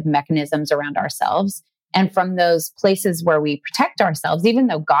protective mechanisms around ourselves. And from those places where we protect ourselves, even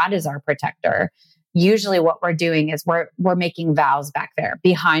though God is our protector, usually what we're doing is we're making vows back there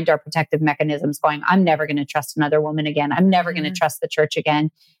behind our protective mechanisms going, I'm never going to trust another woman again. I'm never going to trust the church again.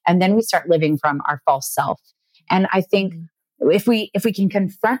 And then we start living from our false self. And I think if we can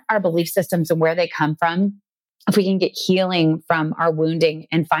confront our belief systems and where they come from, if we can get healing from our wounding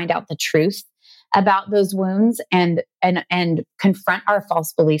and find out the truth about those wounds and confront our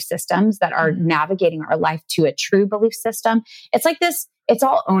false belief systems that are navigating our life to a true belief system, it's like this. It's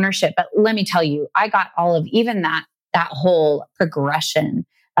all ownership. But let me tell you, I got all of even that whole progression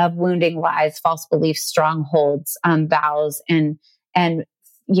of wounding, lies, false beliefs, strongholds, vows, and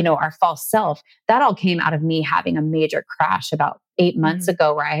our false self. That all came out of me having a major crash about 8 months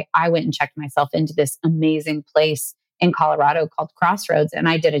ago, where I went and checked myself into this amazing place in Colorado called Crossroads. And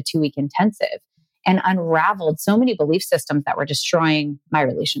I did a 2-week intensive and unraveled so many belief systems that were destroying my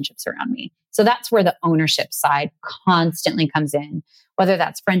relationships around me. So that's where the ownership side constantly comes in, whether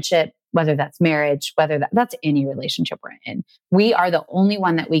that's friendship, whether that's marriage, whether that's any relationship we're in. We are the only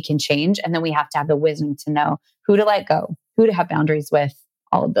one that we can change. And then we have to have the wisdom to know who to let go, who to have boundaries with,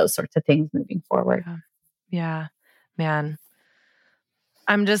 all of those sorts of things moving forward. Yeah, man.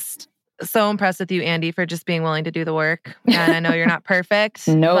 I'm just so impressed with you, Andi, for just being willing to do the work. And I know you're not perfect,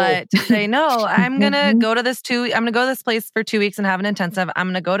 but to say, no, I'm going to go to this place for 2 weeks and have an intensive. I'm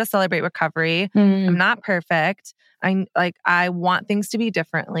going to go to Celebrate Recovery. I'm not perfect. I want things to be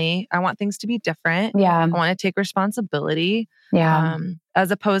differently. I want things to be different. Yeah. I want to take responsibility. Yeah.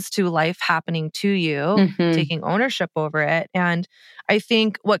 As opposed to life happening to you, taking ownership over it. And I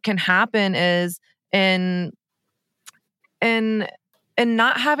think what can happen is in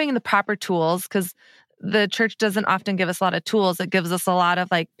not having the proper tools, because the church doesn't often give us a lot of tools. It gives us a lot of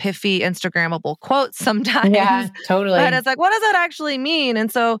like piffy Instagrammable quotes sometimes. Yeah, totally. But it's like, what does that actually mean?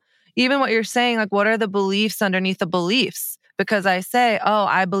 And so even what you're saying, like, what are the beliefs underneath the beliefs? Because I say, oh,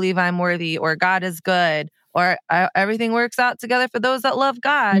 I believe I'm worthy, or God is good, or everything works out together for those that love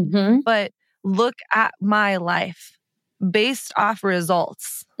God. But look at my life. based off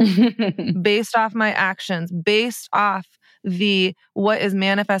results, based off my actions, based off what is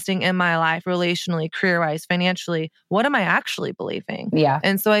manifesting in my life relationally, career-wise, financially. What am I actually believing? Yeah.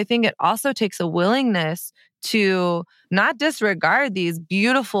 And so I think it also takes a willingness to not disregard these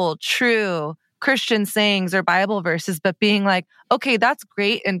beautiful, true Christian sayings or Bible verses, but being like, okay, that's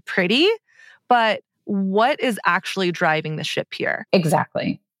great and pretty, but what is actually driving the ship here?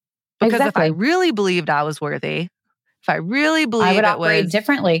 Exactly. Because if I really believed I was worthy, if I really believe I would operate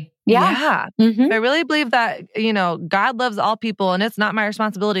differently. Yeah. If I really believe that, God loves all people and it's not my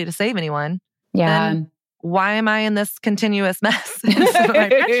responsibility to save anyone, then why am I in this continuous mess instead of my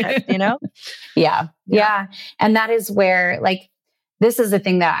friendship, Yeah. And that is where, this is the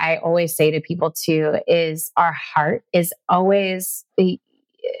thing that I always say to people too, is our heart is always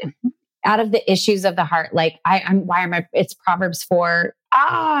out of the issues of the heart. It's Proverbs 4.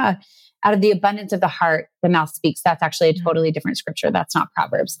 Out of the abundance of the heart, the mouth speaks. That's actually a totally different scripture. That's not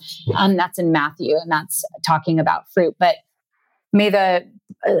Proverbs. That's in Matthew, and that's talking about fruit. But may the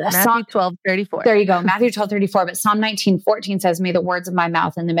Matthew 12:34. There you go. Matthew 12:34. But Psalm 19:14 says, may the words of my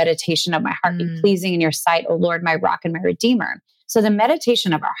mouth and the meditation of my heart be pleasing in your sight, O Lord, my rock and my redeemer. So the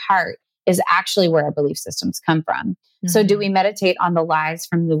meditation of our heart is actually where our belief systems come from. So do we meditate on the lies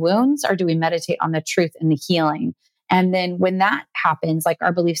from the wounds, or do we meditate on the truth and the healing? And then when that happens,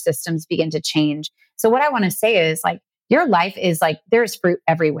 our belief systems begin to change. So what I want to say is your life is there's fruit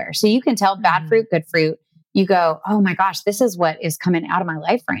everywhere. So you can tell bad fruit, good fruit. You go, oh my gosh, this is what is coming out of my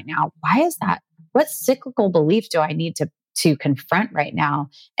life right now. Why is that? What cyclical belief do I need to confront right now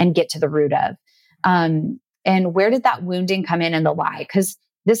and get to the root of? And where did that wounding come in the lie? Because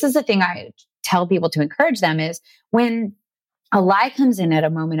this is the thing I tell people to encourage them is when a lie comes in at a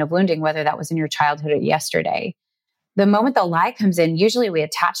moment of wounding, whether that was in your childhood or yesterday, the moment the lie comes in, usually we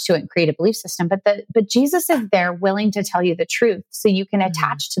attach to it and create a belief system, but Jesus is there willing to tell you the truth so you can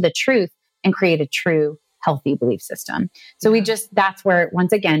attach to the truth and create a true, healthy belief system. So that's where,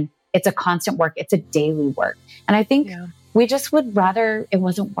 once again, it's a constant work. It's a daily work. And I think we just would rather it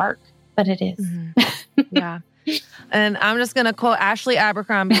wasn't work, but it is. Yeah. And I'm just going to quote Ashley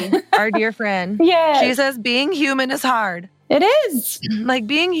Abercrombie, our dear friend. Yes. She says, being human is hard. It is.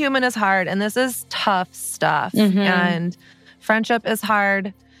 Being human is hard. And this is tough stuff. And friendship is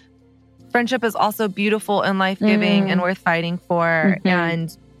hard. Friendship is also beautiful and life-giving and worth fighting for.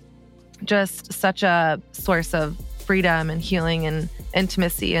 And just such a source of freedom and healing and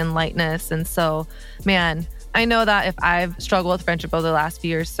intimacy and lightness. And so, man, I know that if I've struggled with friendship over the last few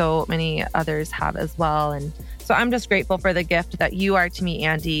years, so many others have as well. And so I'm just grateful for the gift that you are to me,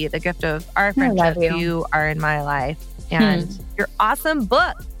 Andi, the gift of our friendship. You are in my life. And your awesome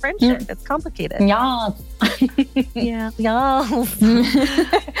book, Friendship. It's complicated. Yes. Yes.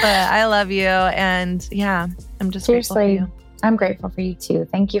 But I love you. And I'm just grateful for you. I'm grateful for you too.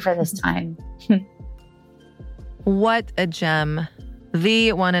 Thank you for this time. What a gem.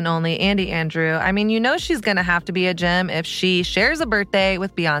 The one and only Andi Andrew. I mean, she's going to have to be a gem if she shares a birthday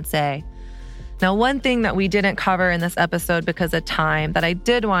with Beyonce. Now, one thing that we didn't cover in this episode because of time that I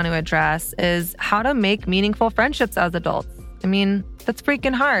did want to address is how to make meaningful friendships as adults. I mean, that's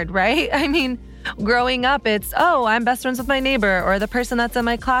freaking hard, right? I mean, growing up, it's, I'm best friends with my neighbor or the person that's in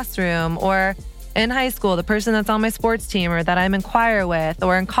my classroom, or in high school, the person that's on my sports team or that I'm in choir with,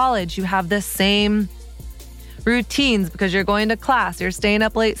 or in college, you have this same routines because you're going to class, you're staying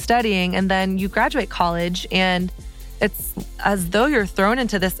up late studying, and then you graduate college and it's as though you're thrown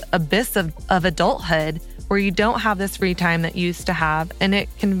into this abyss of adulthood where you don't have this free time that you used to have, and it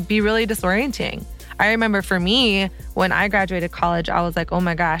can be really disorienting. I remember for me, when I graduated college, I was like, oh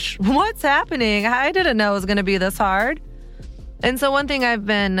my gosh, what's happening? I didn't know it was going to be this hard. And so one thing I've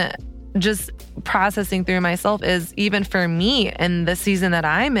been just processing through myself is, even for me in the season that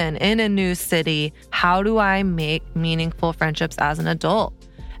I'm in a new city, how do I make meaningful friendships as an adult?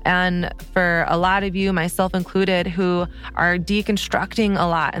 And for a lot of you, myself included, who are deconstructing a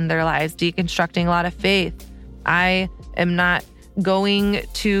lot in their lives, deconstructing a lot of faith, I am not going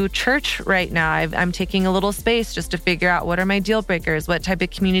to church right now. I'm taking a little space just to figure out what are my deal breakers, what type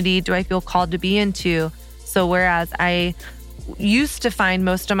of community do I feel called to be into. So whereas I used to find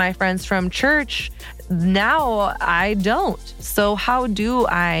most of my friends from church, now I don't. So how do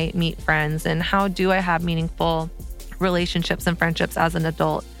I meet friends, and how do I have meaningful relationships and friendships as an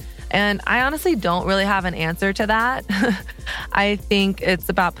adult? And I honestly don't really have an answer to that. I think it's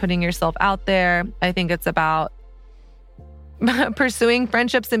about putting yourself out there. I think it's about pursuing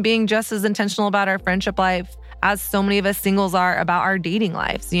friendships and being just as intentional about our friendship life as so many of us singles are about our dating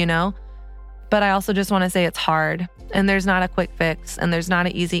lives, But I also just want to say it's hard, and there's not a quick fix, and there's not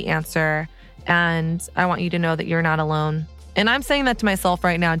an easy answer. And I want you to know that you're not alone. And I'm saying that to myself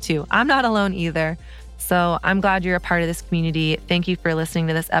right now too. I'm not alone either. So I'm glad you're a part of this community. Thank you for listening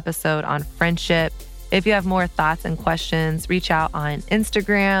to this episode on friendship. If you have more thoughts and questions, reach out on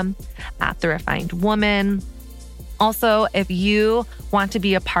Instagram @The Refined Woman. Also, if you want to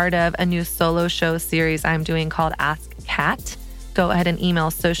be a part of a new solo show series I'm doing called Ask Kat, go ahead and email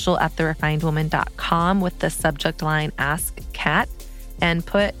social@therefinedwoman.com with the subject line Ask Kat and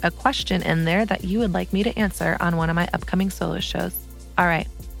put a question in there that you would like me to answer on one of my upcoming solo shows. All right,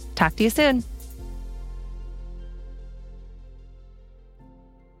 talk to you soon.